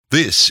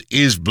This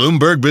is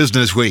Bloomberg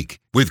Businessweek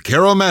with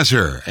Carol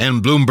Massar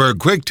and Bloomberg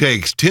Quick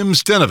Takes Tim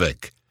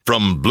Stenovic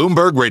from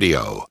Bloomberg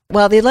Radio.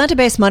 Well, the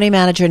Atlanta-based money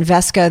manager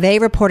Invesco, they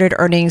reported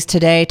earnings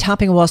today,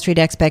 topping Wall Street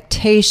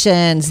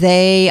expectations.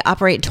 They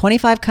operate in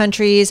 25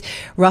 countries,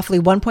 roughly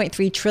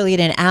 $1.3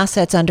 trillion in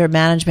assets under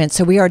management.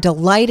 So we are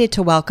delighted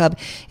to welcome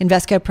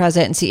Invesco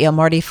President and CEO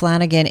Marty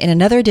Flanagan in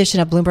another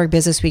edition of Bloomberg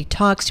Businessweek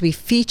Talks to be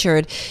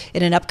featured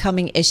in an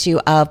upcoming issue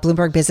of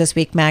Bloomberg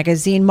Businessweek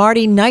magazine.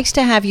 Marty, nice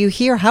to have you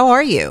here. How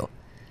are you?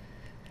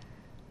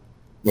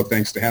 Well,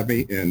 thanks to have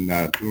me, and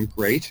doing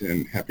great,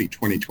 and happy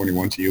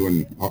 2021 to you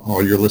and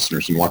all your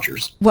listeners and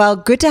watchers. Well,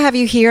 good to have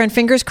you here, and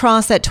fingers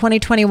crossed that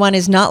 2021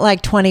 is not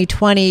like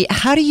 2020.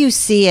 How do you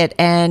see it,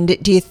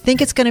 and do you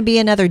think it's going to be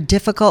another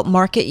difficult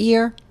market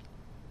year?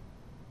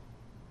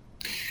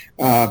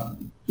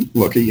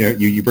 Look,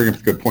 you bring up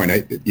a good point.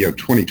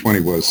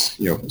 2020 was,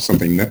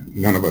 something that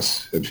none of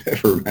us have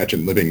ever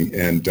imagined living.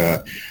 And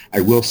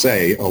I will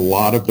say a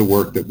lot of the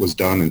work that was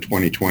done in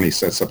 2020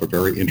 sets up a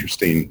very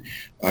interesting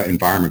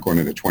environment going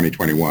into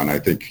 2021. I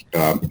think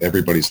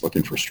everybody's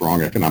looking for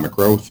strong economic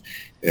growth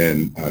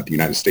in the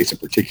United States in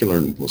particular,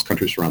 and most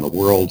countries around the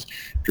world,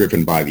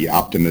 driven by the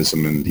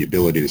optimism and the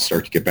ability to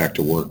start to get back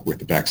to work with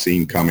the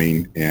vaccine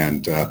coming,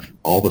 and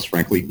all of us,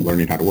 frankly,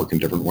 learning how to work in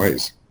different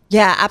ways.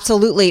 Yeah,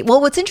 absolutely.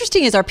 Well, what's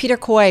interesting is our Peter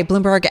Coy,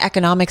 Bloomberg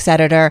economics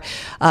editor,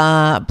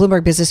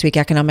 Bloomberg Businessweek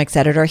economics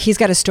editor, he's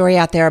got a story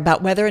out there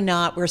about whether or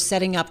not we're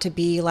setting up to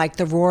be like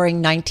the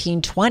roaring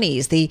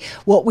 1920s,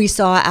 what we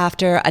saw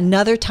after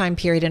another time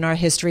period in our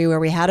history where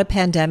we had a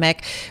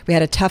pandemic, we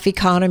had a tough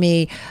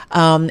economy,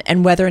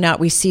 and whether or not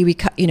we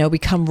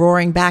come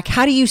roaring back.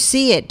 How do you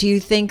see it? Do you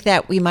think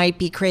that we might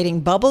be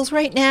creating bubbles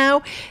right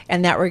now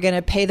and that we're going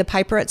to pay the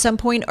piper at some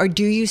point? Or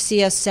do you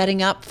see us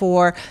setting up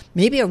for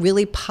maybe a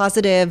really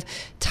positive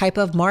type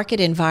of market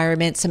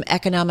environment, some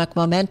economic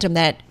momentum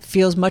that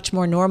feels much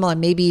more normal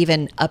and maybe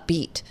even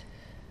upbeat?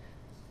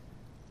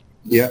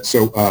 Yeah,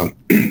 so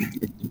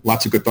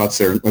lots of good thoughts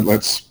there.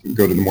 Let's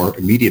go to the more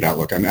immediate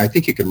outlook. I mean, I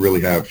think it could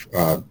really have,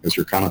 as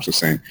your economist was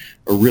saying,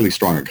 a really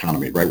strong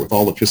economy, right? With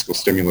all the fiscal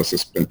stimulus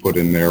that's been put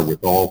in there,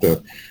 with all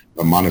the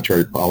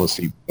monetary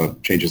policy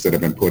changes that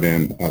have been put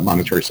in,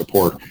 monetary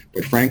support.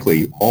 But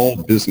frankly, all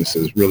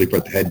businesses really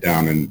put the head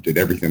down and did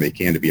everything they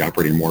can to be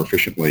operating more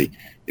efficiently,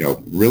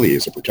 really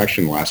as a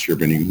protection last year.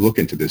 But when you look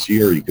into this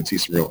year, you could see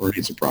some real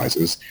earnings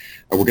surprises.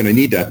 We're going to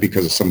need that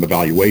because of some of the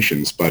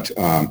valuations. But,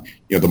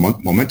 the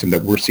momentum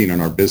that we're seeing in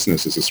our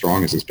business is as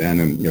strong as it's been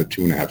in,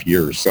 2.5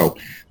 years. So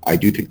I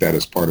do think that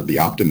is part of the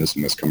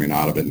optimism that's coming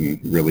out of it, and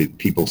really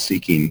people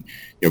seeking,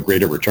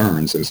 greater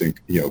returns, as in,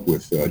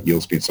 with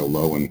yields being so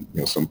low and,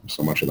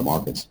 so much of the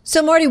markets.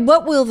 So Marty,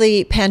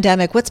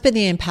 what's been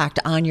the impact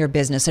on your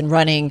business and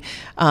running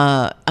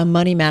a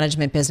money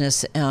management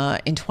business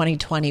in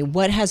 2020?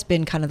 What has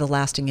been kind of the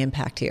lasting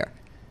impact here?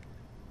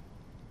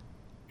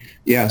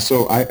 Yeah,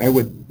 so I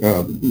would,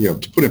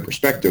 to put it in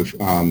perspective,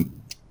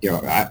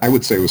 I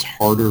would say it was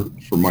harder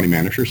for money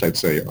managers, I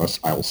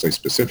will say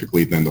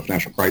specifically, than the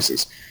financial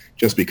crisis,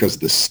 just because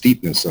of the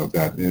steepness of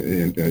that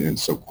and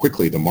so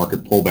quickly the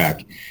market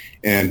pullback.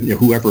 And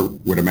whoever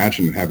would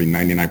imagine having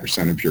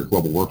 99% of your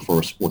global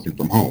workforce working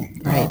from home.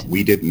 Right.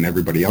 We did, and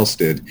everybody else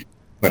did.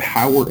 But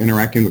how we're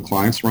interacting with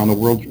clients around the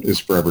world is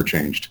forever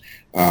changed.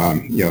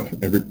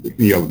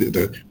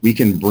 We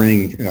can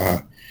bring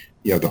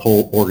the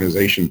whole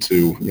organization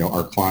to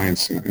our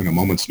clients in a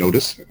moment's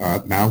notice.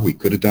 Now we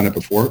could have done it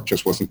before; it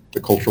just wasn't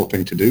the cultural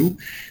thing to do.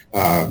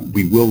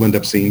 We will end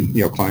up seeing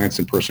clients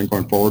in person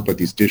going forward, but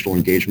these digital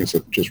engagements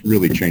have just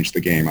really changed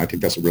the game. I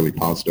think that's a really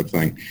positive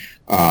thing.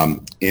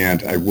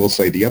 And I will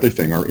say the other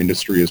thing: our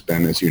industry has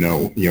been, as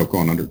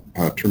going under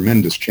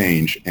tremendous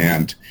change,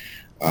 and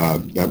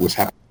that was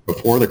happening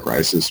before the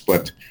crisis,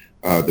 but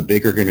the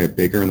big are going to get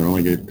bigger, and they're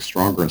only going to get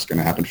stronger, and it's going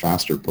to happen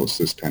faster post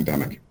this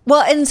pandemic.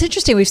 Well, and it's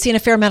interesting. We've seen a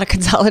fair amount of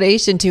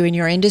consolidation, too, in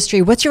your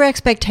industry. What's your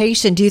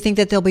expectation? Do you think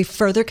that there'll be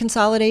further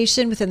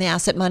consolidation within the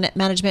asset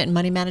management and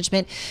money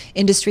management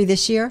industry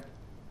this year?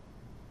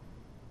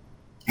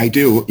 I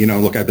do.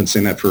 Look, I've been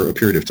saying that for a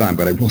period of time,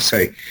 but I will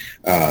say,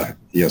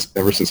 yes,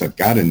 ever since I've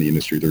got in the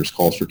industry, there's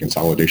calls for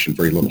consolidation.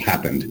 Very little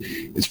happened.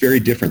 It's very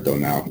different, though,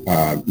 now.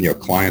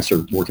 Clients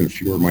are working with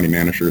fewer money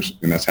managers,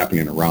 and that's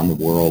happening around the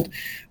world.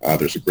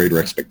 There's a greater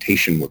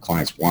expectation what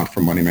clients want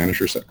from money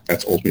managers.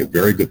 That's ultimately a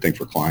very good thing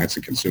for clients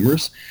and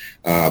consumers,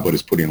 but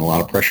it's putting a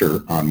lot of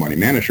pressure on money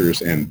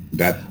managers, and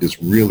that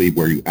is really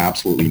where you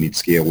absolutely need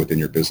scale within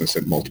your business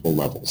at multiple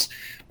levels.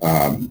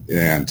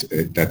 And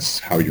that's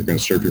how you're going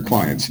to serve your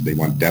clients. They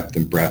want depth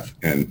and breadth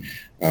and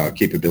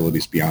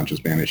capabilities beyond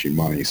just managing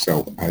money.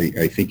 So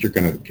I think you're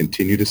going to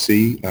continue to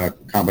see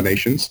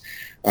combinations.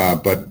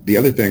 But the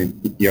other thing,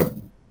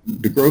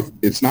 the growth,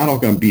 it's not all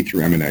going to be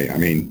through M&A. I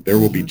mean, there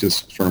will be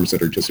just firms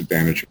that are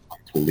disadvantaged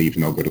will leave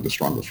and they'll go to the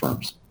stronger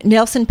firms.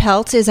 Nelson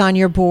Peltz is on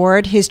your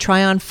board. His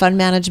Tryon Fund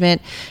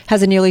Management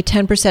has a nearly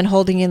 10%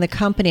 holding in the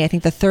company, I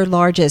think the third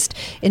largest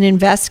in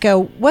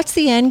Invesco. What's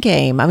the end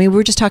game? I mean, we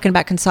were just talking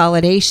about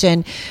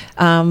consolidation.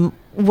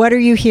 What are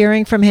you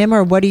hearing from him,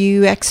 or what do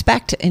you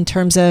expect in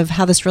terms of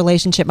how this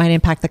relationship might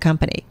impact the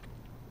company?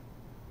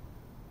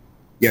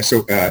 Yeah,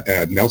 so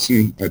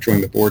Nelson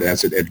joined the board,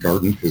 as did Ed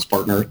Garden, his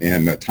partner,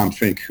 and Tom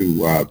Fink, who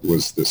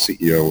was the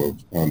CEO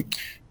of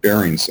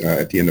Barings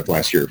at the end of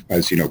last year.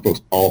 As you know,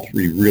 all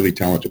three really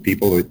talented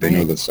people. They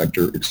know the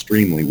sector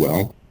extremely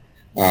well.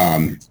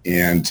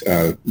 And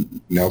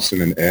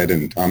Nelson and Ed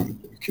and Tom,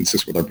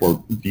 consistent with our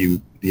board,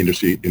 view the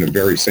industry in a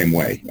very same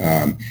way,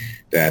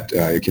 that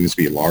it can just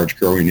be a large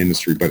growing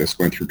industry, but it's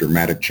going through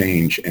dramatic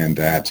change, and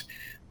that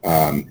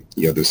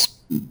this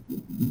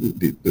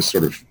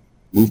sort of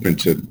movement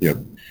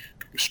to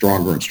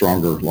stronger and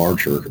stronger,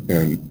 larger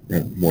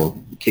and more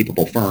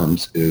capable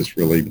firms is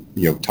really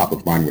top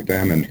of mind with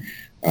them, and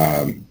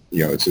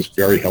it's just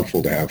very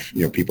helpful to have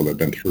people that have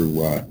been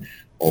through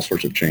all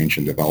sorts of change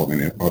and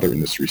development in other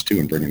industries too,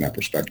 and bringing that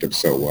perspective.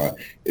 So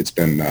it's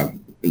been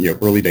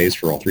early days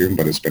for all three of them,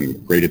 but it's been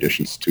great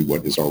additions to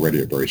what is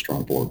already a very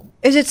strong board.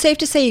 Is it safe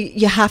to say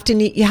you have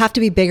to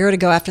be bigger to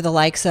go after the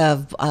likes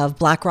of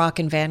BlackRock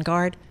and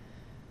Vanguard?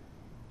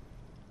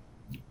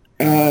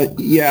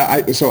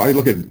 So I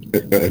look at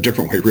it a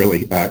different way,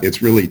 really.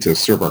 It's really to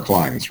serve our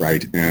clients,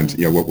 right? And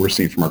what we're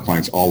seeing from our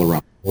clients all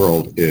around the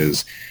world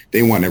is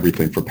they want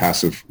everything from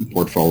passive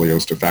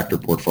portfolios to factor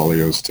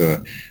portfolios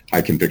to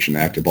high conviction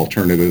active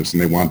alternatives,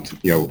 and they want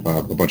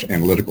a bunch of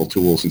analytical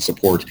tools and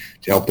support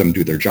to help them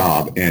do their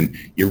job. And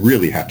you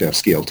really have to have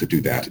scale to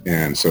do that.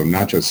 And so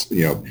not just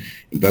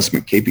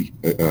investment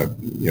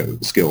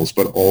skills,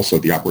 but also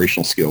the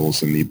operational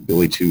skills and the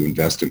ability to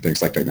invest in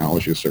things like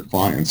technology to serve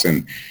clients.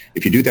 And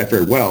if you do that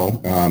very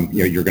well,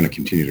 you're going to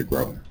continue to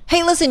grow.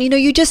 Hey, listen,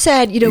 you just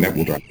said,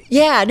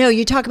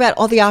 you talk about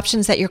all the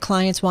options that your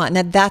clients want,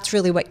 and that's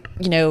really what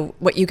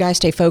you guys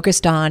stay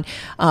focused on,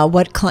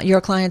 what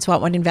your clients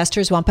want, what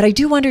investors want. But I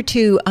do wonder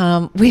too,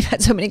 we've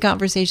had so many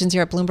conversations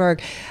here at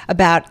Bloomberg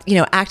about,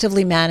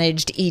 actively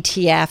managed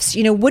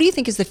ETFs. What do you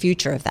think is the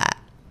future of that?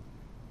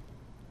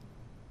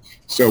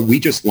 So we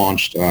just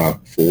launched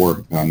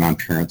 4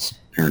 non-parent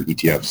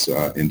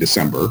ETFs in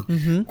December.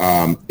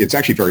 Mm-hmm. It's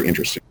actually very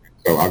interesting.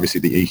 So obviously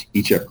the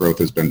ETF growth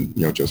has been,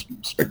 just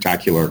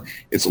spectacular.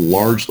 It's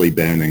largely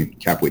been in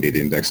cap-weighted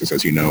indexes,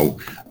 as you know,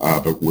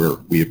 but where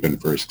we have been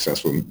very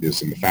successful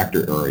is in the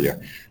factor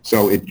area.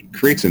 So it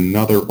creates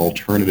another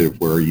alternative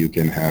where you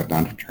can have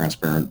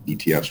non-transparent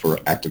ETFs for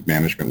active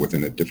management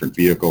within a different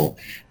vehicle.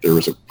 There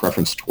is a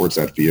preference towards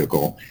that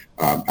vehicle.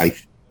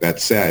 That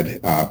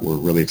said, we're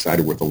really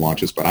excited with the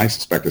launches, but I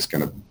suspect it's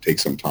going to take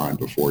some time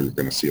before you're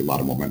going to see a lot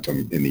of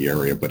momentum in the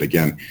area. But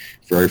again,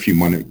 very few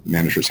money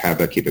managers have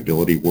that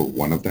capability. We're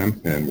one of them,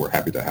 and we're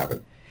happy to have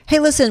it. Hey,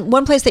 listen,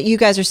 one place that you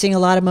guys are seeing a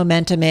lot of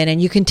momentum in, and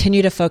you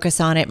continue to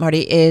focus on it,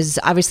 Marty, is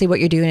obviously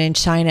what you're doing in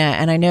China.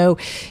 And I know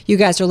you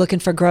guys are looking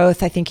for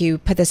growth. I think you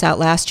put this out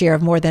last year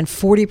of more than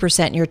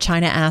 40% in your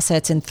China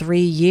assets in 3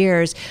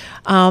 years.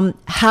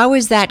 How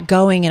is that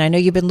going? And I know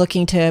you've been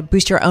looking to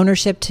boost your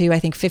ownership to, I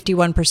think,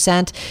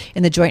 51%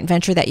 in the joint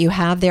venture that you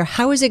have there.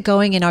 How is it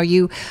going? And are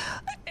you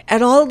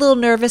at all a little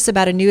nervous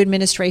about a new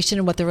administration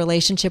and what the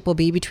relationship will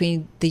be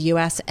between the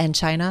U.S. and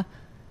China?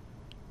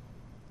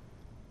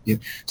 Yeah.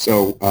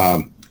 So,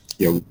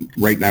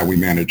 right now we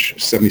manage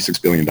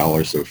 $76 billion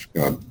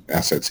of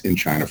assets in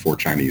China for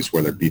Chinese,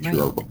 whether it be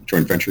through our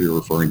joint venture you're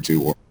referring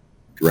to or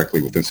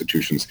directly with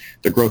institutions.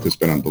 The growth has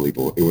been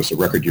unbelievable. It was a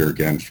record year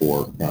again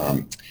for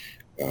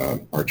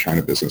our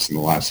China business. In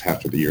the last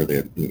half of the year, they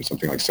had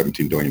something like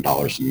 $17 billion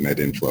in net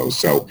inflows.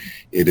 So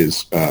it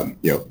is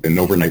an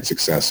overnight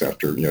success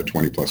after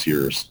 20 plus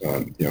years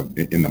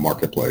in the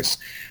marketplace.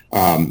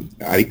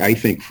 I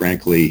think,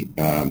 frankly,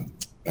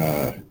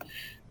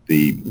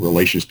 the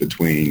relations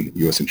between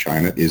U.S. and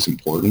China is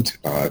important.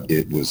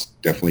 It was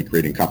definitely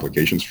creating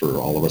complications for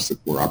all of us that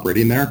were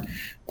operating there.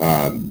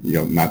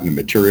 Not in a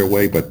material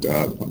way, but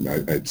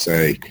I'd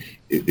say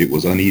it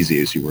was uneasy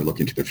as you were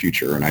looking to the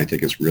future. And I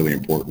think it's really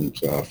important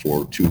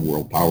for two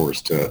world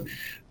powers to,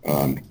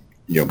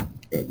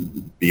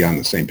 be on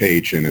the same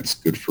page. And it's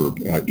good for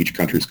each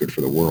country is good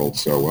for the world.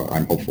 So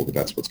I'm hopeful that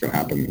that's what's going to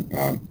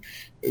happen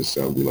as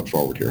we look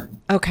forward here.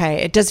 Okay.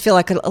 It does feel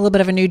like a little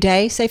bit of a new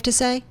day, safe to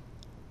say?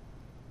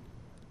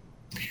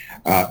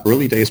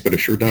 Early days, but it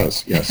sure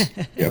does. Yes.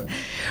 Yeah.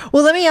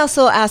 Well, let me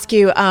also ask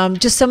you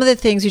just some of the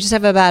things. We just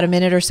have about a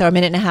minute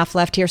and a half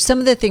left here. Some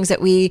of the things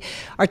that we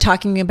are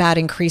talking about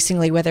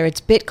increasingly, whether it's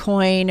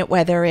Bitcoin,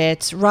 whether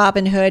it's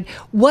Robinhood,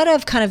 what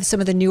of kind of some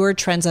of the newer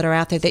trends that are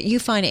out there that you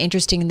find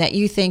interesting and that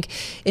you think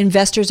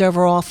investors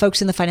overall, folks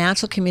in the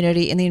financial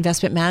community, in the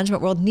investment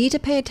management world need to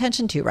pay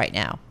attention to right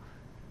now?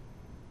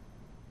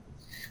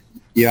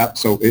 Yeah,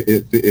 so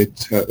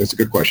it's a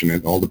good question.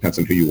 It all depends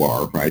on who you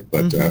are, right?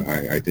 But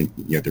I think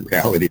the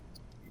reality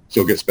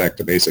still gets back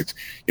to basics.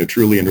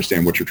 Truly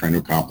understand what you're trying to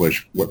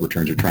accomplish, what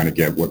returns you're trying to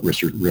get, what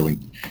risks you're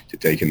willing to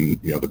take,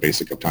 and the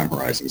basic of time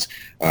horizons.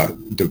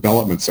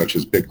 Developments such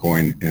as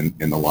Bitcoin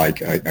and the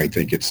like, I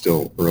think it's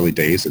still early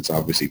days. It's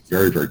obviously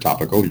very, very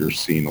topical. You're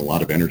seeing a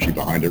lot of energy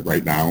behind it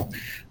right now.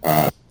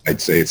 I'd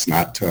say it's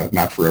not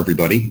for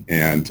everybody,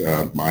 and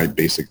my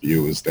basic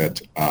view is that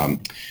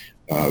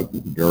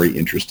very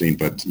interesting,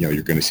 but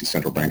you're going to see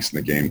central banks in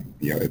the game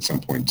at some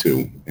point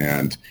too,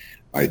 and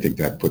I think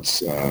that puts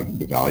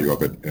the value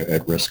of it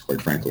at risk,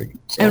 quite frankly.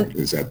 So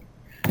is that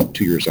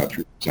 2 years out,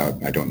 3 years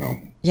out? I don't know.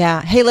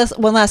 Yeah. Hey,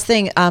 one last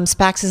thing.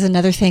 SPACs is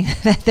another thing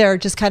that they're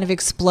just kind of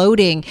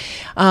exploding.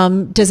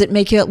 Does it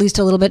make you at least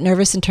a little bit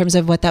nervous in terms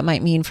of what that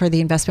might mean for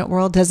the investment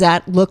world? Does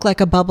that look like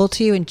a bubble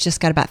to you? And just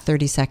got about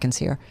 30 seconds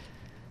here.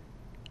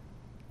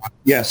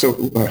 Yeah.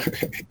 So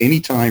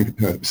anytime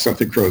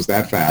something grows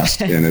that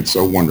fast and it's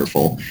so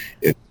wonderful,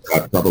 it's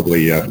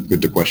probably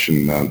good to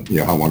question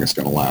how long it's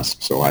going to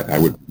last. So I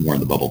would warn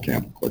the bubble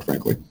camp, quite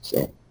frankly.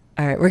 So.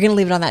 All right. We're going to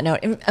leave it on that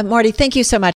note. Marty, thank you so much.